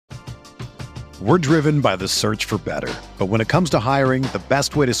We're driven by the search for better. But when it comes to hiring, the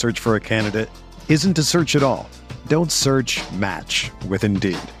best way to search for a candidate isn't to search at all. Don't search, match with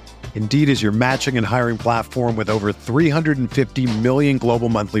Indeed. Indeed is your matching and hiring platform with over 350 million global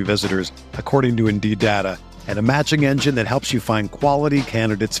monthly visitors, according to Indeed data, and a matching engine that helps you find quality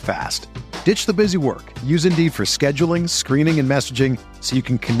candidates fast. Ditch the busy work. Use Indeed for scheduling, screening, and messaging so you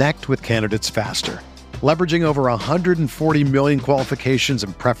can connect with candidates faster. Leveraging over 140 million qualifications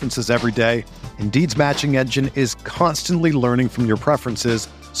and preferences every day, Indeed's matching engine is constantly learning from your preferences,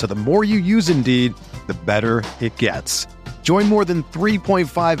 so the more you use Indeed, the better it gets. Join more than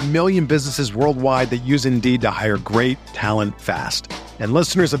 3.5 million businesses worldwide that use Indeed to hire great talent fast. And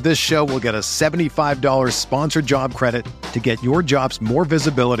listeners of this show will get a $75 sponsored job credit to get your jobs more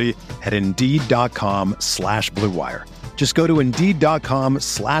visibility at Indeed.com/Blue Wire. Just go to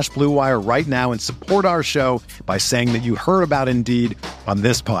Indeed.com/Blue Wire right now and support our show by saying that you heard about Indeed on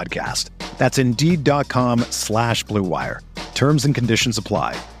this podcast. That's Indeed.com/Blue Wire. Terms and conditions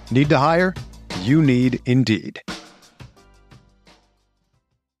apply. Need to hire? You need Indeed.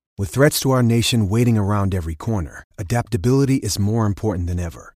 With threats to our nation waiting around every corner, adaptability is more important than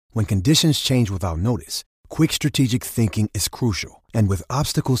ever. When conditions change without notice, quick strategic thinking is crucial. And with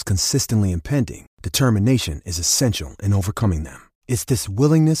obstacles consistently impending, determination is essential in overcoming them. It's this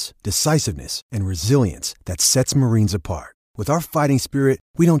willingness, decisiveness, and resilience that sets Marines apart. With our fighting spirit,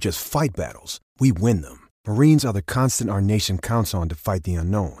 we don't just fight battles, we win them. Marines are the constant our nation counts on to fight the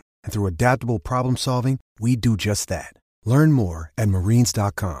unknown. And through adaptable problem solving, we do just that. Learn more at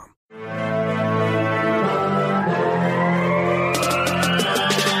Marines.com.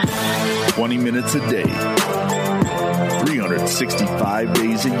 "20 minutes a day, 365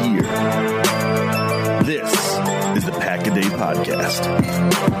 days a year. This is the Pack-A-Day Podcast.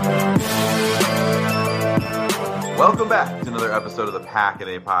 Welcome back to another episode of the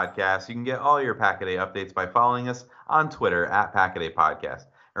Pack-A-Day Podcast. You can get all your Pack-A-Day updates by following us on Twitter at Pack-A-Day Podcast.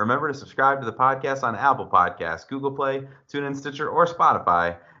 And remember to subscribe to the podcast on Apple Podcasts, Google Play, TuneIn, Stitcher, or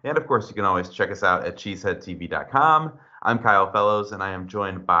Spotify. And of course, you can always check us out at cheeseheadtv.com. I'm Kyle Fellows, and I am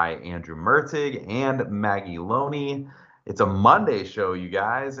joined by Andrew Mertig and Maggie Loney. It's a Monday show, you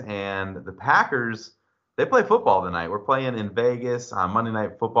guys, and the Packers, they play football tonight. We're playing in Vegas on Monday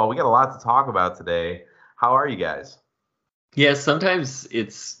Night Football. We got a lot to talk about today. How are you guys? Yeah, sometimes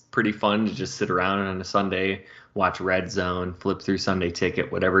it's pretty fun to just sit around on a Sunday, watch Red Zone, flip through Sunday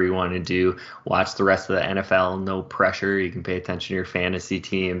Ticket, whatever you want to do, watch the rest of the NFL, no pressure. You can pay attention to your fantasy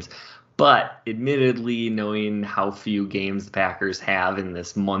teams. But admittedly, knowing how few games the Packers have in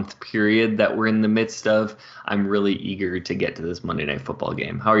this month period that we're in the midst of, I'm really eager to get to this Monday Night Football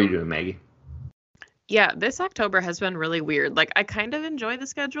game. How are you doing, Maggie? Yeah, this October has been really weird. Like, I kind of enjoy the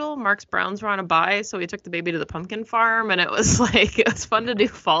schedule. Mark's Browns were on a bye, so we took the baby to the pumpkin farm, and it was fun to do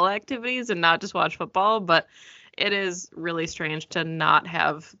fall activities and not just watch football. But it is really strange to not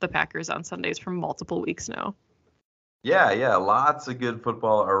have the Packers on Sundays for multiple weeks now. Yeah, lots of good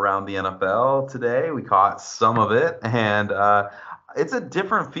football around the NFL today. We caught some of it, and it's a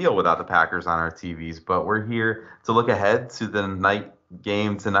different feel without the Packers on our TVs, but we're here to look ahead to the night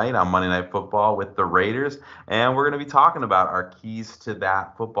game tonight on Monday Night Football with the Raiders, and we're going to be talking about our keys to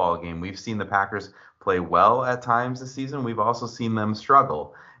that football game. We've seen the Packers play well at times this season. We've also seen them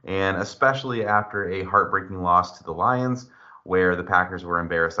struggle, and especially after a heartbreaking loss to the Lions, where the Packers were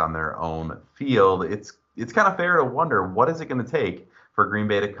embarrassed on their own field. It's kind of fair to wonder, what is it going to take for Green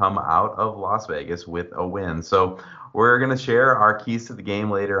Bay to come out of Las Vegas with a win? So we're going to share our keys to the game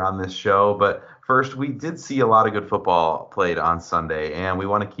later on this show. But first, we did see a lot of good football played on Sunday, and we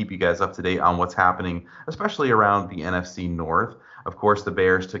want to keep you guys up to date on what's happening, especially around the NFC North. Of course, the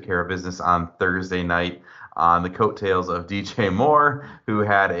Bears took care of business on Thursday night on the coattails of DJ Moore, who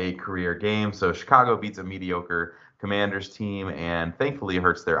had a career game. So Chicago beats a mediocre Commanders team, and thankfully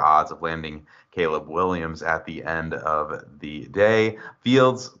hurts their odds of landing Caleb Williams at the end of the day.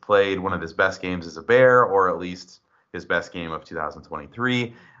 Fields played one of his best games as a Bear, or at least his best game of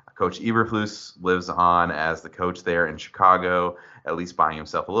 2023. Coach Eberflus lives on as the coach there in Chicago, at least buying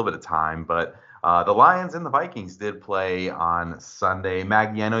himself a little bit of time. But the Lions and the Vikings did play on Sunday.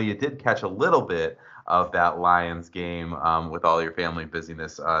 Maggie, I know you did catch a little bit of that Lions game with all your family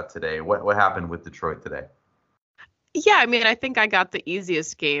busyness today. What happened with Detroit today? Yeah, I mean, I think I got the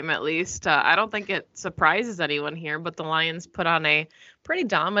easiest game, at least. I don't think it surprises anyone here, but the Lions put on a pretty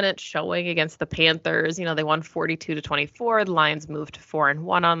dominant showing against the Panthers. You know, they won 42-24. The Lions moved to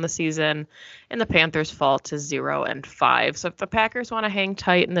 4-1 on the season, and the Panthers fall to 0-5. So if the Packers want to hang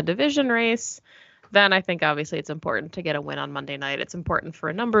tight in the division race, then I think obviously it's important to get a win on Monday night. It's important for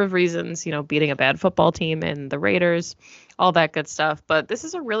a number of reasons, beating a bad football team and the Raiders, all that good stuff. But this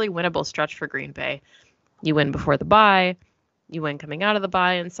is a really winnable stretch for Green Bay. You win before the bye, you win coming out of the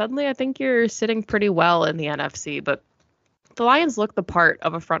bye, and suddenly I think you're sitting pretty well in the NFC. But the Lions look the part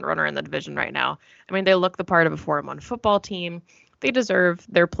of a front runner in the division right now. I mean, they look the part of a 4-1 football team. They deserve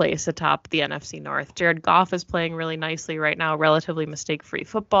their place atop the NFC North. Jared Goff is playing really nicely right now, relatively mistake-free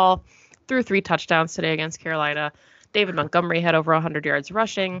football. Threw 3 touchdowns today against Carolina. David Montgomery had over 100 yards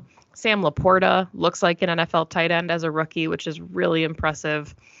rushing. Sam Laporta looks like an NFL tight end as a rookie, which is really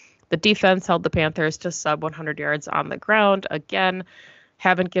impressive. The defense held the Panthers to sub 100 yards on the ground. Again,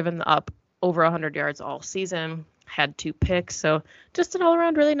 haven't given up over 100 yards all season. Had 2 picks. So just an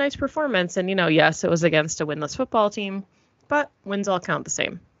all-around really nice performance. And, yes, it was against a winless football team, but wins all count the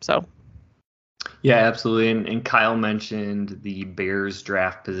same. So. Yeah, absolutely. And Kyle mentioned the Bears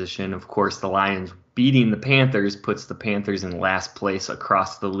draft position. Of course, the Lions beating the Panthers puts the Panthers in last place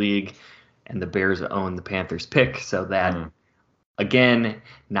across the league, and the Bears own the Panthers pick. So that, again,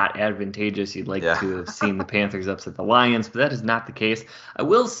 not advantageous. You'd like to have seen the Panthers upset the Lions, but that is not the case. I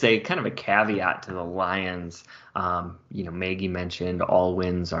will say kind of a caveat to the Lions. Maggie mentioned all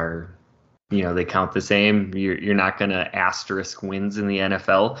wins are they count the same. You're not going to asterisk wins in the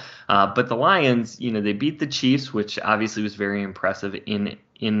NFL. But the Lions, they beat the Chiefs, which obviously was very impressive in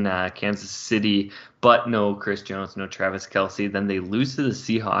Kansas City, but no Chris Jones, no Travis Kelce. Then they lose to the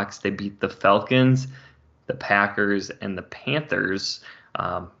Seahawks. They beat the Falcons, the Packers, and the Panthers.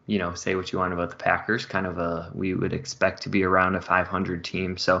 Say what you want about the Packers. Kind of we would expect to be around a 500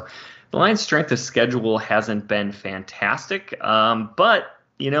 team. So the Lions' strength of schedule hasn't been fantastic, but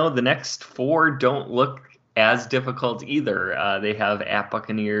the next 4 don't look as difficult either. They have at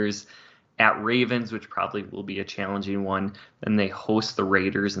Buccaneers, at Ravens, which probably will be a challenging one. Then they host the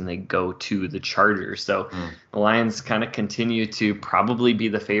Raiders and they go to the Chargers. So the Lions kind of continue to probably be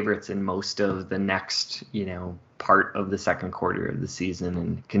the favorites in most of the next, part of the second quarter of the season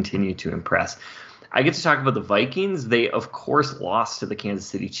and continue to impress. I get to talk about the Vikings. They, of course, lost to the Kansas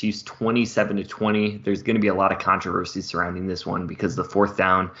City Chiefs 27-20. There's going to be a lot of controversy surrounding this one because on a fourth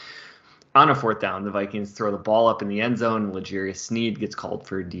down, the Vikings throw the ball up in the end zone, and L'Jarius Sneed gets called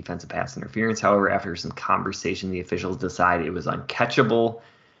for defensive pass interference. However, after some conversation, the officials decide it was uncatchable.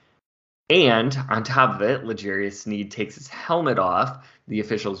 And on top of it, L'Jarius Sneed takes his helmet off. The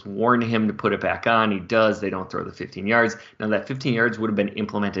officials warn him to put it back on. He does. They don't throw the 15 yards. Now, that 15 yards would have been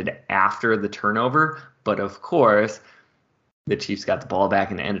implemented after the turnover. But, of course, the Chiefs got the ball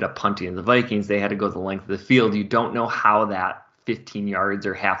back and ended up punting the Vikings. They had to go the length of the field. You don't know how that 15 yards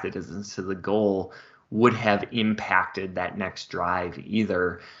or half the distance to the goal would have impacted that next drive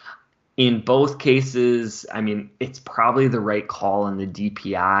either. In both cases, I mean, it's probably the right call on the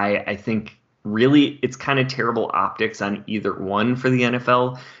DPI. I think really it's kind of terrible optics on either one for the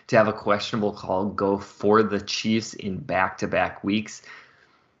NFL to have a questionable call go for the Chiefs in back-to-back weeks.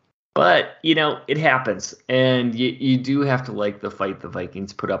 But, it happens. And you do have to like the fight the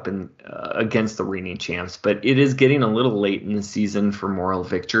Vikings put up against the reigning champs. But it is getting a little late in the season for moral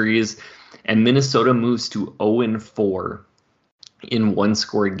victories. And Minnesota moves to 0-4 in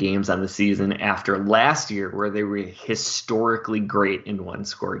one-scored games on the season after last year where they were historically great in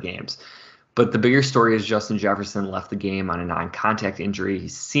one-score games. But the bigger story is Justin Jefferson left the game on a non-contact injury. He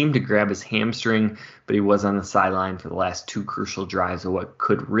seemed to grab his hamstring, but he was on the sideline for the last 2 crucial drives of what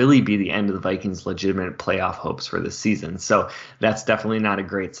could really be the end of the Vikings' legitimate playoff hopes for the season. So that's definitely not a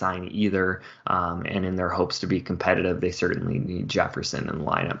great sign either. And in their hopes to be competitive, they certainly need Jefferson in the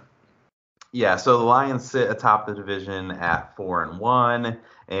lineup. Yeah, so the Lions sit atop the division at 4-1,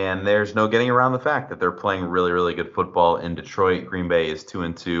 and there's no getting around the fact that they're playing really, really good football in Detroit. Green Bay is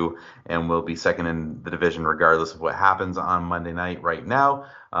 2-2 and will be second in the division regardless of what happens on Monday night right now,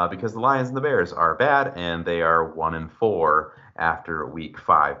 because the Lions and the Bears are bad and they are 1-4 after week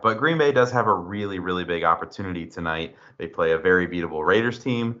 5. But Green Bay does have a really, really big opportunity tonight. They play a very beatable Raiders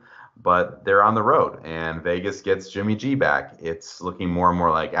team, but they're on the road, and Vegas gets Jimmy G back. It's looking more and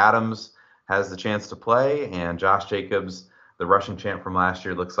more like Adams has the chance to play, and Josh Jacobs, the Russian champ from last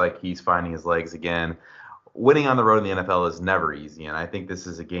year, looks like he's finding his legs again. Winning on the road in the NFL is never easy, and I think this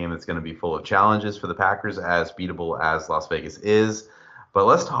is a game that's going to be full of challenges for the Packers, as beatable as Las Vegas is. But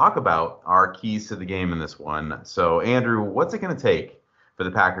let's talk about our keys to the game in this one. So, Andrew, what's it going to take for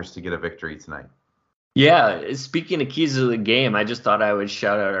the Packers to get a victory tonight? Yeah, speaking of keys to the game, I just thought I would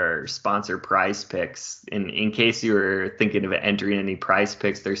shout out our sponsor, Prize Picks. In case you were thinking of entering any Prize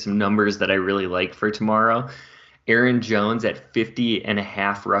Picks, there's some numbers that I really like for tomorrow. Aaron Jones at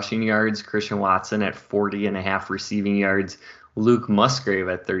 50.5 rushing yards, Christian Watson at 40.5 receiving yards, Luke Musgrave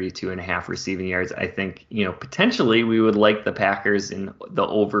at 32.5 receiving yards. I think, potentially we would like the Packers in the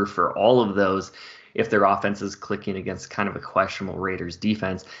over for all of those if their offense is clicking against kind of a questionable Raiders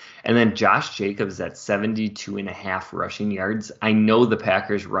defense. And then Josh Jacobs at 72.5 rushing yards. I know the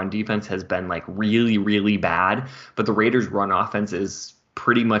Packers run defense has been like really, really bad, but the Raiders run offense is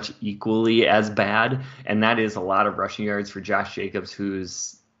pretty much equally as bad. And that is a lot of rushing yards for Josh Jacobs,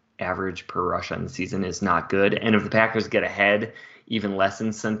 whose average per rush on the season is not good. And if the Packers get ahead, even less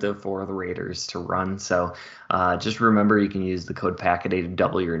incentive for the Raiders to run. So just remember, you can use the code PACKADAY to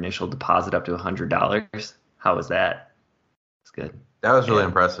double your initial deposit up to $100. How was that? It's good. That was really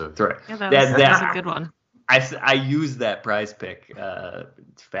impressive. That's right. Yeah, that was a good one. I used that prize pick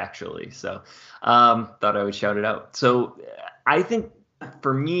factually, so thought I would shout it out. So I think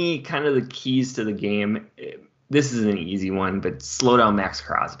for me, kind of the keys to the game, this is an easy one, but slow down Max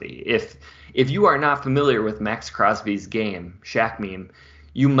Crosby. If you are not familiar with Max Crosby's game, Shaq meme,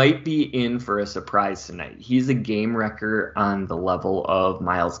 you might be in for a surprise tonight. He's a game wrecker on the level of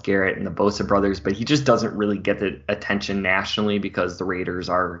Myles Garrett and the Bosa brothers, but he just doesn't really get the attention nationally because the Raiders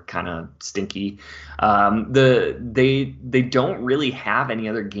are kind of stinky. They don't really have any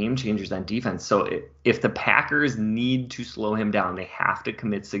other game changers on defense. So if the Packers need to slow him down, they have to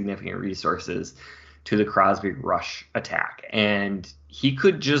commit significant resources to the Crosby rush attack. And he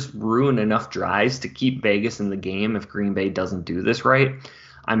could just ruin enough drives to keep Vegas in the game if Green Bay doesn't do this right.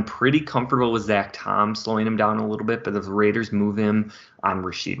 I'm pretty comfortable with Zach Tom slowing him down a little bit, but if the Raiders move him on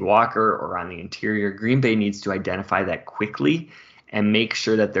Rasheed Walker or on the interior, Green Bay needs to identify that quickly and make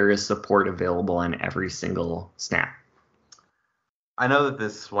sure that there is support available on every single snap. I know that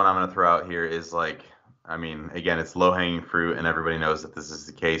this one I'm going to throw out here is again, it's low-hanging fruit, and everybody knows that this is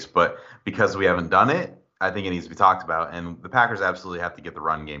the case. But because we haven't done it, I think it needs to be talked about. And the Packers absolutely have to get the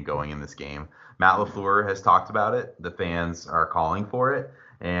run game going in this game. Matt LaFleur has talked about it. The fans are calling for it.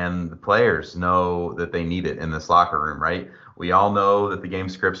 And the players know that they need it in this locker room, right? We all know that the game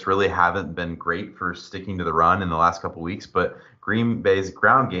scripts really haven't been great for sticking to the run in the last couple of weeks. But Green Bay's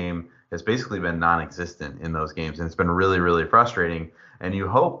ground game has basically been non-existent in those games. And it's been really, really frustrating. And you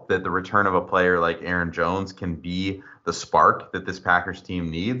hope that the return of a player like Aaron Jones can be the spark that this Packers team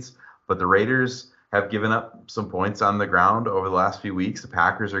needs. But the Raiders have given up some points on the ground over the last few weeks. The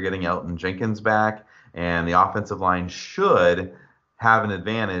Packers are getting Elgton Jenkins back, and the offensive line should have an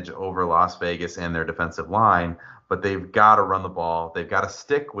advantage over Las Vegas and their defensive line. But they've got to run the ball. They've got to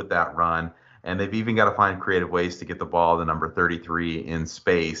stick with that run, and they've even got to find creative ways to get the ball to number 33 in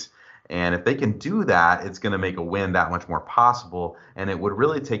space. And if they can do that, it's going to make a win that much more possible. And it would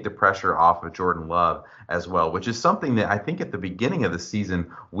really take the pressure off of Jordan Love as well, which is something that I think at the beginning of the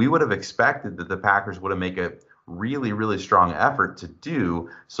season, we would have expected that the Packers would have made a really, really strong effort to do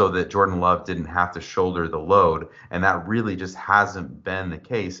so that Jordan Love didn't have to shoulder the load. And that really just hasn't been the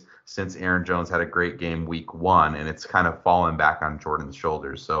case since Aaron Jones had a great game week 1, and it's kind of fallen back on Jordan's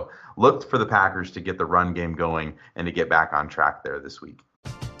shoulders. So look for the Packers to get the run game going and to get back on track there this week.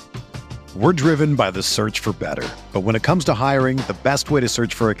 We're driven by the search for better. But when it comes to hiring, the best way to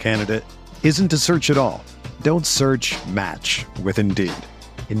search for a candidate isn't to search at all. Don't search, match with Indeed.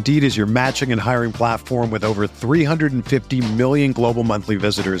 Indeed is your matching and hiring platform with over 350 million global monthly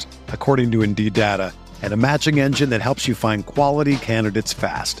visitors, according to Indeed data, and a matching engine that helps you find quality candidates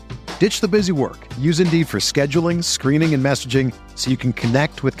fast. Ditch the busy work. Use Indeed for scheduling, screening, and messaging so you can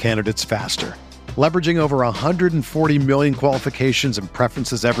connect with candidates faster. Leveraging over 140 million qualifications and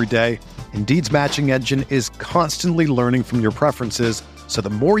preferences every day, Indeed's matching engine is constantly learning from your preferences, so the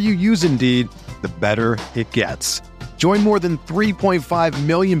more you use Indeed, the better it gets. Join more than 3.5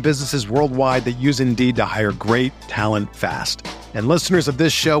 million businesses worldwide that use Indeed to hire great talent fast. And listeners of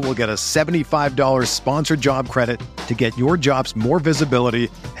this show will get a $75 sponsored job credit to get your jobs more visibility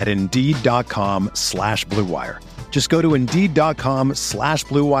at Indeed.com/Blue Wire. Just go to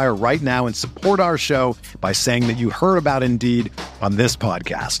Indeed.com/Blue Wire right now and support our show by saying that you heard about Indeed on this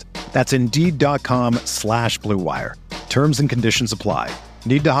podcast. That's Indeed.com/Blue Wire. Terms and conditions apply.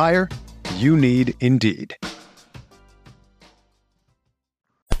 Need to hire? You need Indeed.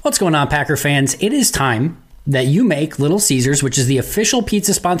 What's going on, Packer fans? It is time that you make Little Caesars, which is the official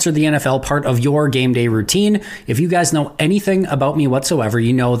pizza sponsor of the NFL, part of your game day routine. If you guys know anything about me whatsoever,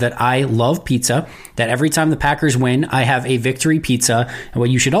 you know that I love pizza, that every time the Packers win, I have a victory pizza. And what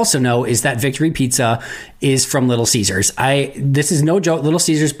you should also know is that victory pizza is from Little Caesars. This is no joke. Little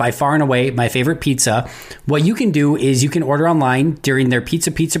Caesars, by far and away, my favorite pizza. What you can do is you can order online during their Pizza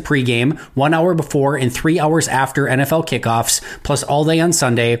pregame, 1 hour before and 3 hours after NFL kickoffs, plus all day on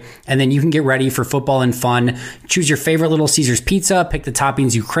Sunday. And then you can get ready for football and fun. Choose your favorite Little Caesars pizza, pick the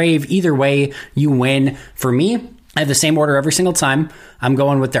toppings you crave. Either way, you win. For me, I have the same order every single time. I'm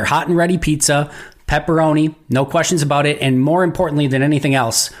going with their hot and ready pizza, pepperoni, no questions about it. And more importantly than anything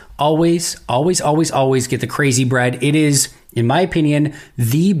else, always get the crazy bread. It is, in my opinion,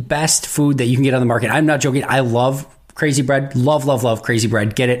 the best food that you can get on the market. I'm not joking. I love crazy bread. Love crazy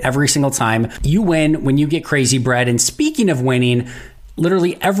bread. Get it every single time. You win when you get crazy bread. And speaking of winning,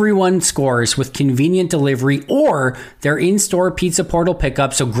 literally everyone scores with convenient delivery or their in-store pizza portal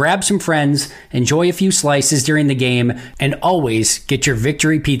pickup. So grab some friends, enjoy a few slices during the game, and always get your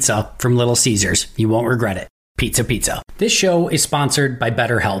victory pizza from Little Caesars. You won't regret it. Pizza. This show is sponsored by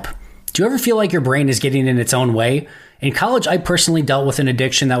BetterHelp. Do you ever feel like your brain is getting in its own way? In college, I personally dealt with an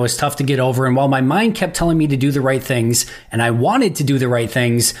addiction that was tough to get over, and while my mind kept telling me to do the right things, and I wanted to do the right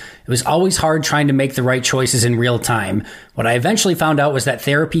things, it was always hard trying to make the right choices in real time. What I eventually found out was that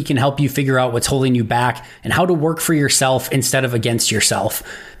therapy can help you figure out what's holding you back and how to work for yourself instead of against yourself.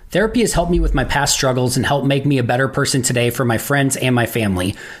 Therapy has helped me with my past struggles and helped make me a better person today for my friends and my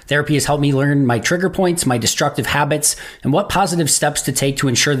family. Therapy has helped me learn my trigger points, my destructive habits, and what positive steps to take to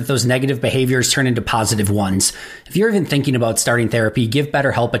ensure that those negative behaviors turn into positive ones. If you're even thinking about starting therapy, give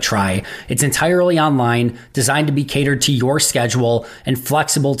BetterHelp a try. It's entirely online, designed to be catered to your schedule, and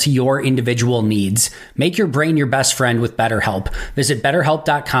flexible to your individual needs. Make your brain your best friend with BetterHelp. Visit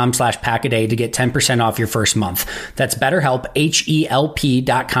BetterHelp.com/Packaday to get 10% off your first month. That's BetterHelp,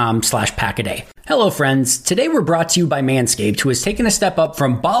 HELP.com/Packaday. Hello friends, today we're brought to you by Manscaped, who has taken a step up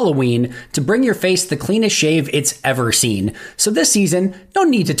from Balloween to bring your face the cleanest shave it's ever seen. So this season, no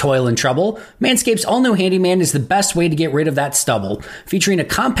need to toil and trouble. Manscaped's all-new Handyman is the best way to get rid of that stubble. Featuring a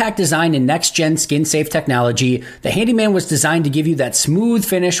compact design and next-gen skin-safe technology, the Handyman was designed to give you that smooth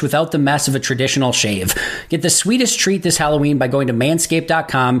finish without the mess of a traditional shave. Get the sweetest treat this Halloween by going to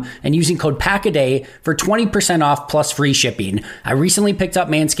manscaped.com and using code PACKADAY for 20% off plus free shipping. I recently picked up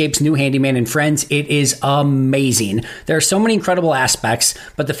Manscaped's new Handyman, and friends, it is amazing. There are so many incredible aspects,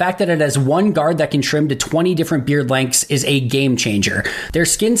 but the fact that it has one guard that can trim to 20 different beard lengths is a game changer. Their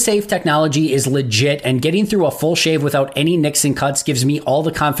skin-safe technology is legit, and getting through a full shave without any nicks and cuts gives me all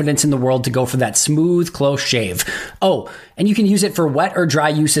the confidence in the world to go for that smooth, close shave. Oh, and you can use it for wet or dry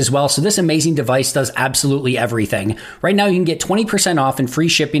use as well, so this amazing device does absolutely everything. Right now, you can get 20% off and free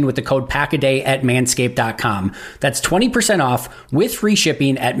shipping with the code PACKADAY at manscaped.com. That's 20% off with free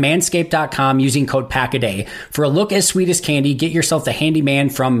shipping at manscaped.com using code PACKADAY. For a look as sweet as candy, get yourself the Handyman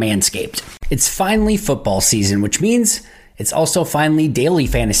from Manscaped. It's finally football season, which means it's also finally daily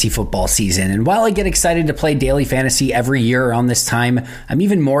fantasy football season. And while I get excited to play daily fantasy every year around this time, I'm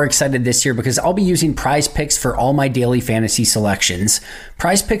even more excited this year because I'll be using Prize Picks for all my daily fantasy selections.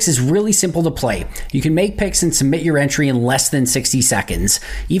 Prize Picks is really simple to play. You can make picks and submit your entry in less than 60 seconds.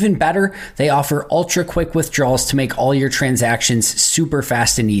 Even better, they offer ultra quick withdrawals to make all your transactions super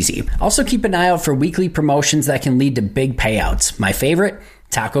fast and easy. Also keep an eye out for weekly promotions that can lead to big payouts. My favorite?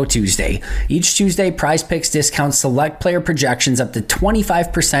 Taco Tuesday. Each Tuesday, Prize Picks discounts select player projections up to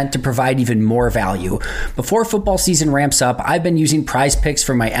 25% to provide even more value. Before football season ramps up, I've been using Prize Picks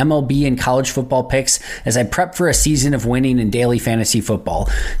for my MLB and college football picks as I prep for a season of winning in daily fantasy football.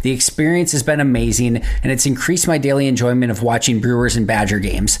 The experience has been amazing, and it's increased my daily enjoyment of watching Brewers and Badger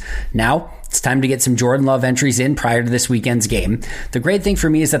games. Now, it's time to get some Jordan Love entries in prior to this weekend's game. The great thing for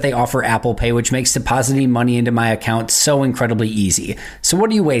me is that they offer Apple Pay, which makes depositing money into my account so incredibly easy. So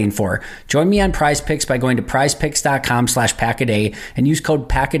what are you waiting for? Join me on Prize Picks by going to prizepicks.com/Packaday and use code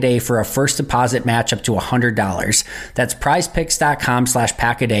Packaday for a first deposit match up to $100. That's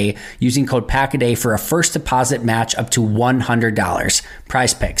prizepicks.com/Packaday using code Packaday for a first deposit match up to $100.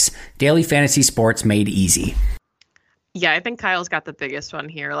 Prize Picks, daily fantasy sports made easy. Yeah, I think Kyle's got the biggest one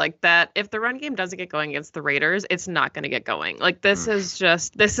here. Like that, if the run game doesn't get going against the Raiders, it's not going to get going. Like this is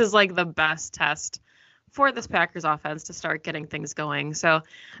like the best test for this Packers offense to start getting things going. So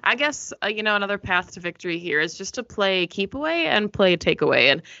I guess, another path to victory here is just to play keep away and play take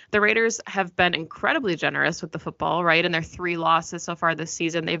away. And the Raiders have been incredibly generous with the football, right? In their 3 losses so far this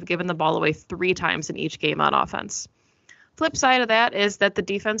season, they've given the ball away 3 times in each game on offense. Flip side of that is that the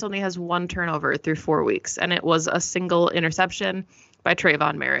defense only has 1 turnover through 4 weeks, and it was a single interception by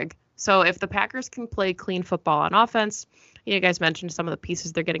Trayvon Merrick. So if the Packers can play clean football on offense, you guys mentioned some of the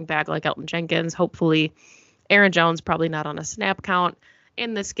pieces they're getting back, like Elton Jenkins. Hopefully, Aaron Jones probably not on a snap count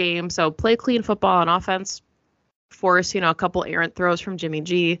in this game. So play clean football on offense. Force, a couple errant throws from Jimmy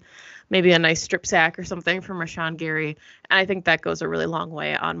G, maybe a nice strip sack or something from Rashawn Gary. And I think that goes a really long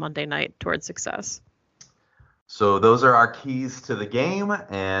way on Monday night towards success. So those are our keys to the game,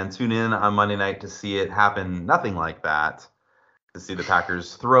 and tune in on Monday night to see it happen nothing like that, to see the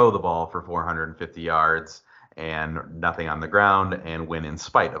Packers throw the ball for 450 yards and nothing on the ground and win in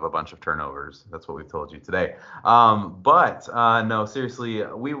spite of a bunch of turnovers. That's what we've told you today. No, seriously,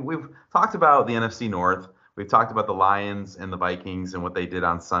 we've talked about the NFC North. We've talked about the Lions and the Vikings and what they did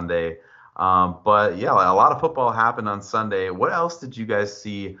on Sunday. But yeah, a lot of football happened on Sunday. What else did you guys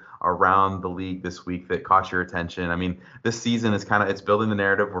see around the league this week that caught your attention? I mean, this season is it's building the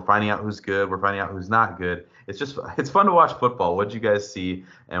narrative. We're finding out who's good. We're finding out who's not good. It's fun to watch football. What did you guys see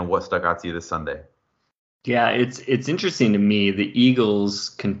and what stuck out to you this Sunday? Yeah, it's interesting to me. The Eagles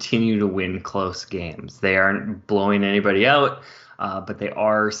continue to win close games. They aren't blowing anybody out, but they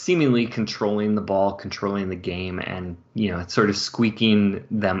are seemingly controlling the ball, controlling the game, and it's sort of squeaking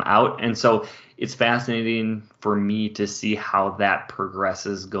them out. And so it's fascinating for me to see how that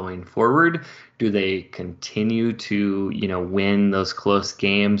progresses going forward. Do they continue to win those close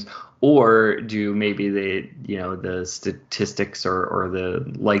games? Or do maybe the statistics or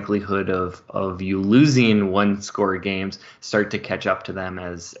the likelihood of you losing one score games start to catch up to them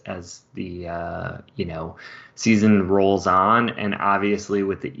as the season rolls on? And obviously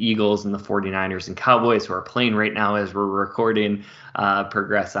with the Eagles and the 49ers and Cowboys, who are playing right now as we're recording,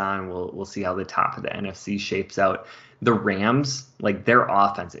 progress on, we'll see how the top of the NFC shapes out. The Rams, their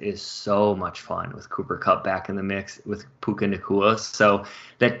offense is so much fun with Cooper Kupp back in the mix with Puka Nacua. So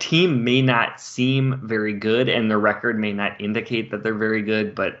that team may not seem very good and the record may not indicate that they're very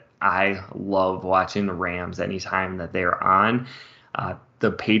good, but I love watching the Rams anytime that they're on.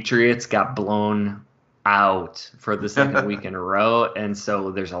 The Patriots got blown out for the second week in a row, and so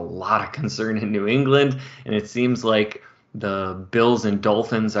there's a lot of concern in New England, and it seems like the Bills and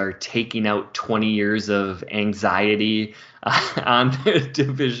Dolphins are taking out 20 years of anxiety on the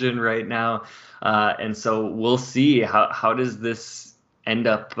division right now. And so we'll see how does this end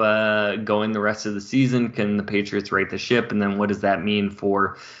up going the rest of the season. Can the Patriots right the ship? And then what does that mean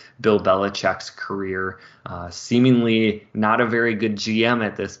for Bill Belichick's career? Seemingly not a very good GM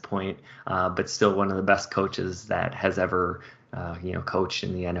at this point, but still one of the best coaches that has ever coached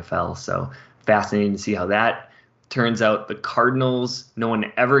in the NFL. So fascinating to see how that turns out. The Cardinals, no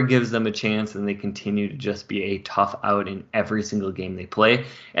one ever gives them a chance, and they continue to just be a tough out in every single game they play.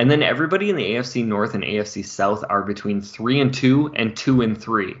 And then everybody in the AFC North and AFC South are between 3-2 and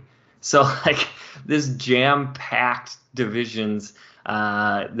 2-3. So this jam-packed divisions,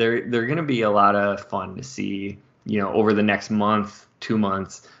 they're going to be a lot of fun to see, over the next month, 2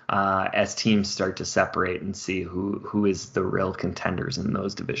 months, as teams start to separate and see who is the real contenders in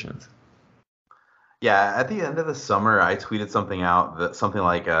those divisions. Yeah, at the end of the summer, I tweeted something out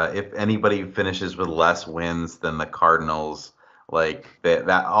if anybody finishes with less wins than the Cardinals,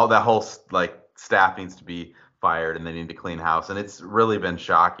 that whole staff needs to be fired and they need to clean house. And it's really been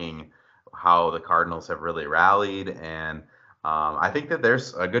shocking how the Cardinals have really rallied. And I think that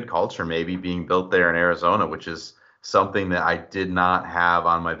there's a good culture maybe being built there in Arizona, which is something that I did not have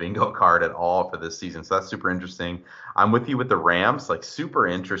on my bingo card at all for this season. So that's super interesting. I'm with you with the Rams, super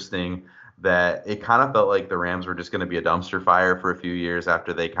interesting that it kind of felt like the Rams were just going to be a dumpster fire for a few years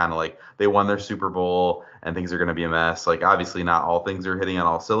after they they won their Super Bowl and things are going to be a mess. Obviously not all things are hitting on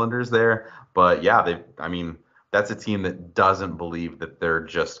all cylinders there, but yeah, that's a team that doesn't believe that they're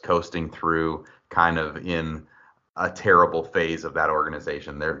just coasting through kind of in a terrible phase of that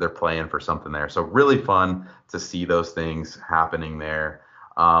organization. They're playing for something there. So really fun to see those things happening there.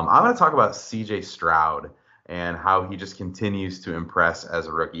 I'm going to talk about CJ Stroud and how he just continues to impress as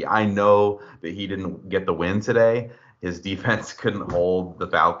a rookie. I know that he didn't get the win today. His defense couldn't hold the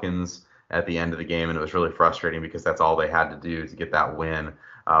Falcons at the end of the game, and it was really frustrating because that's all they had to do to get that win.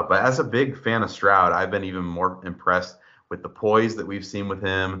 But as a big fan of Stroud, I've been even more impressed with the poise that we've seen with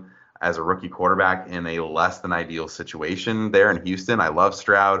him as a rookie quarterback in a less than ideal situation there in Houston. I love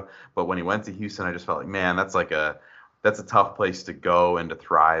Stroud, but when he went to Houston, I just felt like, man, that's a tough place to go and to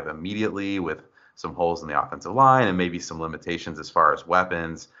thrive immediately with some holes in the offensive line and maybe some limitations as far as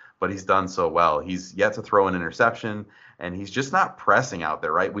weapons, but he's done so well. He's yet to throw an interception, and he's just not pressing out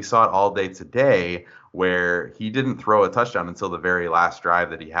there, right? We saw it all day today where he didn't throw a touchdown until the very last drive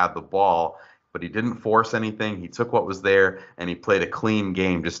that he had the ball, but he didn't force anything. He took what was there, and he played a clean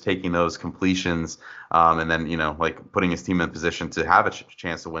game, just taking those completions and then, putting his team in position to have a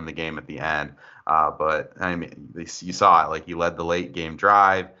chance to win the game at the end. But, you saw it. He led the late game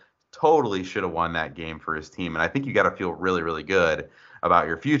drive. Totally should have won that game for his team. And I think you got to feel really, really good about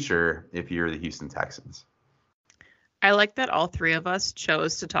your future if you're the Houston Texans. I like that all three of us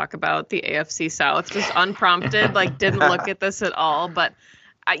chose to talk about the AFC South, just unprompted, didn't look at this at all. But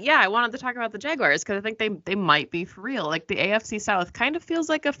I wanted to talk about the Jaguars because I think they might be for real. The AFC South kind of feels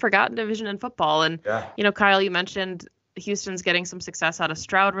like a forgotten division in football. And, Kyle, you mentioned Houston's getting some success out of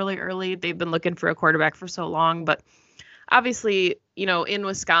Stroud really early. They've been looking for a quarterback for so long, but obviously, in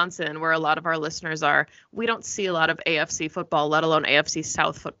Wisconsin, where a lot of our listeners are, we don't see a lot of AFC football, let alone AFC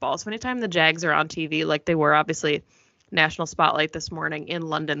South football. So anytime the Jags are on TV, like they were obviously national spotlight this morning in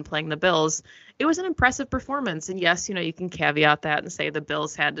London playing the Bills, it was an impressive performance. And yes, you can caveat that and say the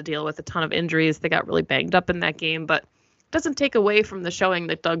Bills had to deal with a ton of injuries. They got really banged up in that game, but it doesn't take away from the showing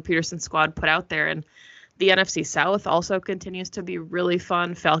that Doug Peterson's squad put out there. And the NFC South also continues to be really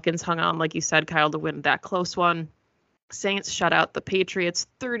fun. Falcons hung on, like you said, Kyle, to win that close one. Saints shut out the Patriots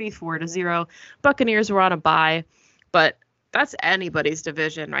 34-0. Buccaneers were on a bye, but that's anybody's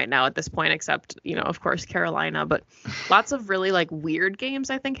division right now at this point, except, of course, Carolina. But lots of really weird games,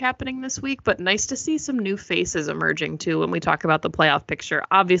 I think, happening this week, but nice to see some new faces emerging too when we talk about the playoff picture.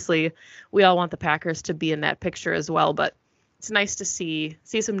 Obviously, we all want the Packers to be in that picture as well, but it's nice to see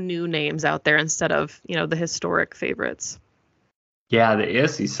some new names out there instead of, the historic favorites. Yeah, the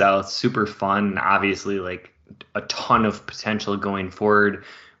AFC South, super fun. Obviously, a ton of potential going forward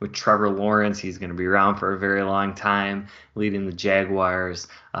with Trevor Lawrence. He's going to be around for a very long time, leading the Jaguars.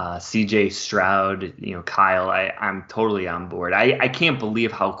 CJ Stroud, Kyle, I'm totally on board. I can't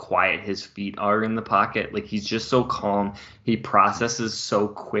believe how quiet his feet are in the pocket. He's just so calm. He processes so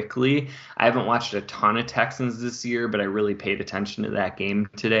quickly. I haven't watched a ton of Texans this year, but I really paid attention to that game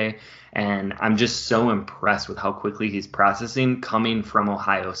today. And I'm just so impressed with how quickly he's processing coming from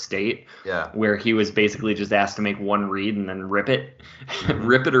Ohio State, where he was basically just asked to make one read and then rip it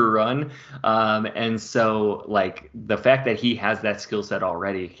or run. And so the fact that he has that skill set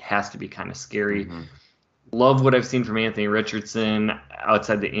already has to be kind of scary. Mm-hmm. Love what I've seen from Anthony Richardson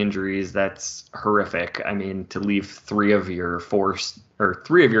outside the injuries. That's horrific. I mean, to leave three of your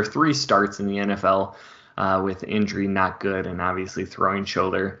three starts in the NFL with injury, not good. And obviously throwing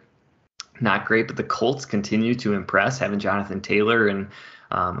shoulder, not great. But the Colts continue to impress, having Jonathan Taylor, and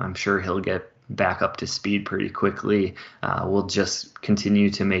I'm sure he'll get back up to speed pretty quickly. We'll just continue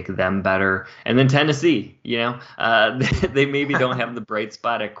to make them better. And then Tennessee, they maybe don't have the bright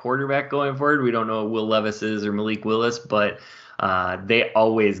spot at quarterback going forward. We don't know what Will Levis is or Malik Willis, but they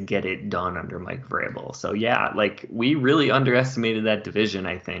always get it done under Mike Vrabel. So yeah, we really underestimated that division,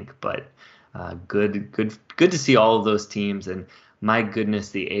 I think, but good to see all of those teams. And my goodness,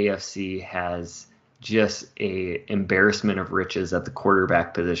 the AFC has just a embarrassment of riches at the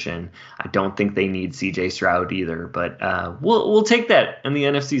quarterback position. I don't think they need CJ Stroud either, but we'll take that on the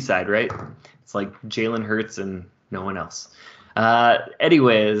NFC side, right? It's like Jalen Hurts and no one else.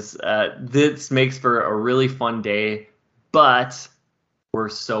 Anyways, this makes for a really fun day, but we're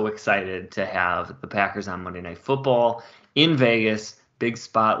so excited to have the Packers on Monday Night Football in Vegas. Big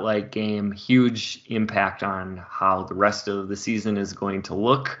spotlight game, huge impact on how the rest of the season is going to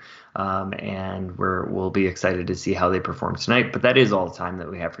look. And we'll be excited to see how they perform tonight. But that is all the time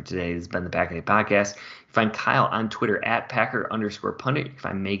that we have for today. This has been the Pack a Day Podcast. You can find Kyle on Twitter at Packer_pundit. You can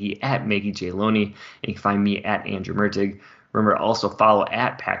find Maggie at Maggie J. Loney. And you can find me at Andrew Mertig. Remember to also follow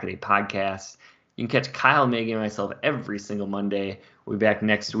at Pack a Day Podcast. You can catch Kyle, Maggie, and myself every single Monday. We'll be back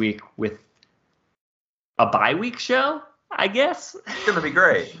next week with a bye week show, I guess. It's going to be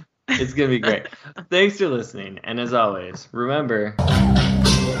great. It's going to be great. Thanks for listening. And as always, remember...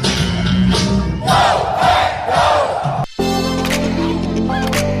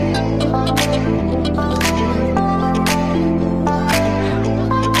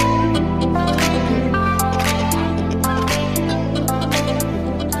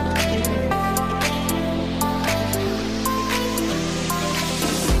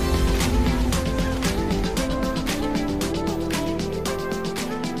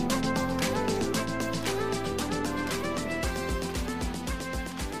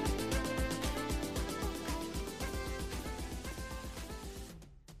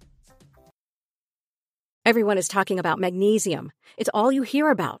 Everyone is talking about magnesium. It's all you hear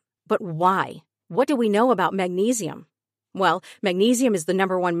about. But why? What do we know about magnesium? Well, magnesium is the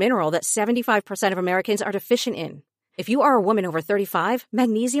number one mineral that 75% of Americans are deficient in. If you are a woman over 35,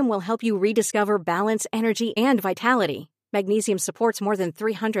 magnesium will help you rediscover balance, energy, and vitality. Magnesium supports more than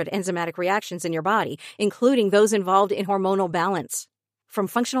 300 enzymatic reactions in your body, including those involved in hormonal balance. From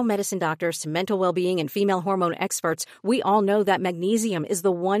functional medicine doctors to mental well-being and female hormone experts, we all know that magnesium is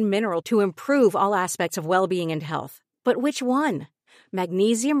the one mineral to improve all aspects of well-being and health. But which one?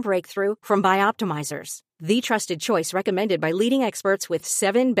 Magnesium Breakthrough from Bioptimizers, the trusted choice recommended by leading experts with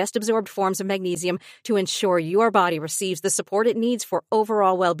 7 best-absorbed forms of magnesium to ensure your body receives the support it needs for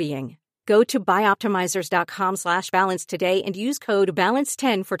overall well-being. Go to bioptimizers.com/balance today and use code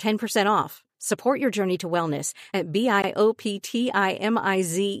BALANCE10 for 10% off. Support your journey to wellness at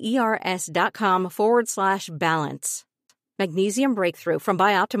bioptimizers.com/balance. Magnesium Breakthrough from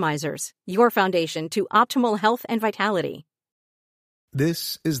Bioptimizers, your foundation to optimal health and vitality.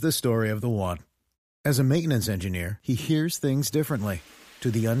 This is the story of the one. As a maintenance engineer, he hears things differently. To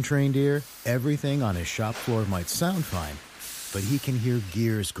the untrained ear, everything on his shop floor might sound fine, but he can hear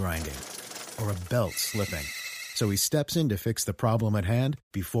gears grinding or a belt slipping. So he steps in to fix the problem at hand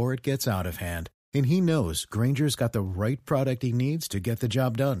before it gets out of hand. And he knows Grainger's got the right product he needs to get the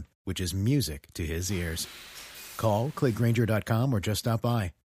job done, which is music to his ears. Call, click Grainger.com, or just stop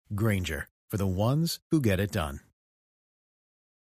by. Grainger, for the ones who get it done.